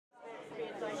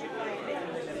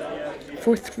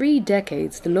For 3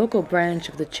 decades, the local branch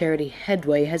of the charity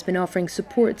Headway has been offering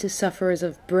support to sufferers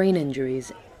of brain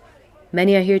injuries.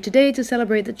 Many are here today to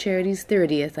celebrate the charity's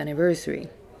 30th anniversary.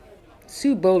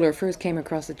 Sue Bowler first came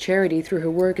across the charity through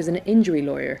her work as an injury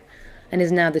lawyer and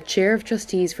is now the chair of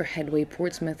trustees for Headway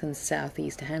Portsmouth in South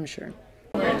East Hampshire.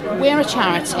 We're a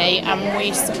charity and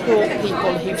we support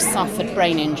people who've suffered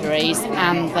brain injuries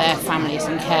and their families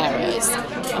and carers.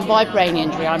 And by brain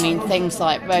injury I mean things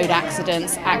like road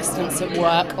accidents, accidents at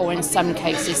work, or in some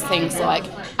cases things like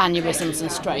aneurysms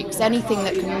and strokes. Anything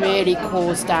that can really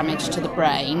cause damage to the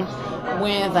brain,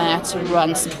 we're there to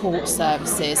run support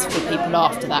services for people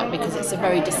after that, because it's a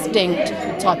very distinct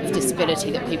type of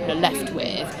disability that people are left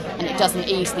with, and it doesn't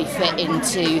easily fit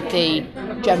into the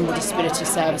general disability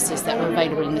services that are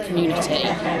available in the community.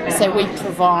 So we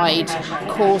provide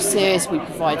courses, we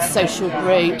provide social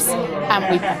groups,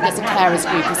 and there's a carers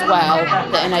group as well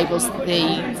that enables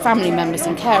the family members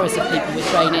and carers of people with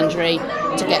brain injury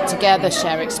to get together,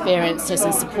 share experiences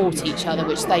and support each other,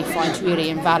 which they find really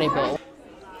invaluable.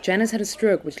 Janice had a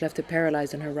stroke which left her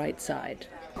paralysed on her right side.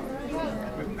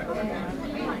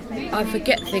 I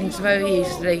forget things very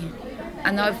easily,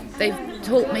 and they've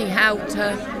taught me how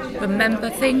to remember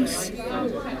things,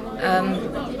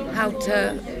 how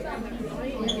to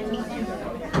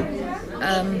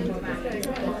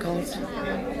oh God,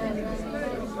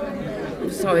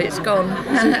 sorry, it's gone.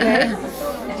 It's okay.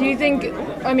 Do you think,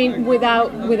 I mean,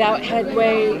 without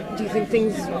Headway, do you think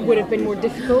things would have been more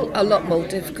difficult? A lot more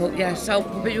difficult, yes. I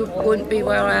wouldn't be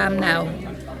where I am now.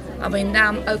 I mean, now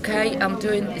I'm okay. I'm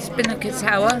doing Spinnaker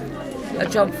Tower, a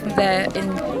job from there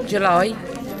in July,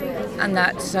 and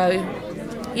that. So,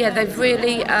 yeah, they've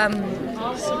really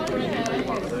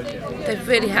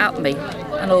helped me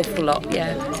an awful lot.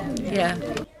 Yeah.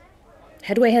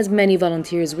 Headway has many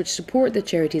volunteers which support the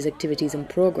charity's activities and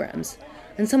programs,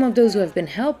 and some of those who have been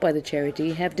helped by the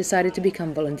charity have decided to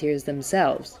become volunteers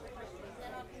themselves.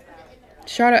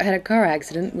 Charlotte had a car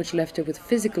accident which left her with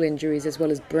physical injuries as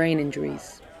well as brain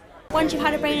injuries. Once you've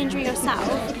had a brain injury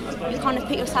yourself, you kind of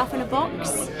put yourself in a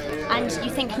box and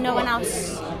you think no one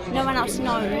else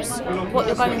knows what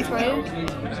you're going through.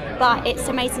 But it's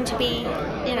amazing to be,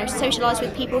 socialised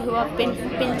with people who have been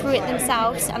through it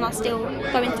themselves and are still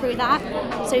going through that.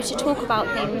 So to talk about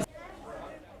things.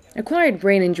 Acquired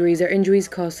brain injuries are injuries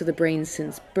caused to the brain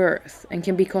since birth and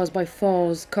can be caused by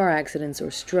falls, car accidents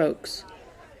or strokes.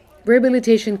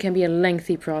 Rehabilitation can be a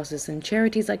lengthy process, and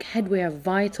charities like Headway are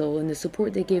vital in the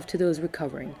support they give to those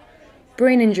recovering.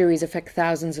 Brain injuries affect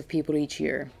thousands of people each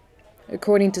year.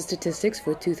 According to statistics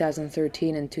for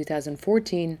 2013 and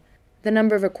 2014, the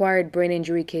number of acquired brain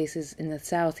injury cases in the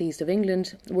southeast of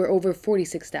England were over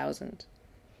 46,000.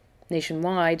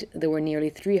 Nationwide, there were nearly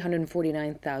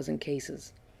 349,000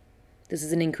 cases. This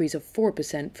is an increase of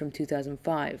 4% from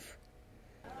 2005.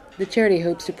 The charity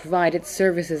hopes to provide its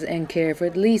services and care for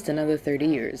at least another 30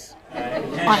 years.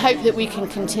 I hope that we can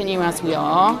continue as we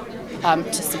are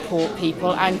to support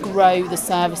people and grow the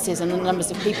services and the numbers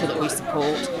of people that we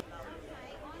support.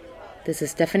 This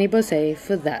is Stephanie Bosset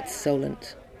for That's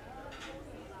Solent.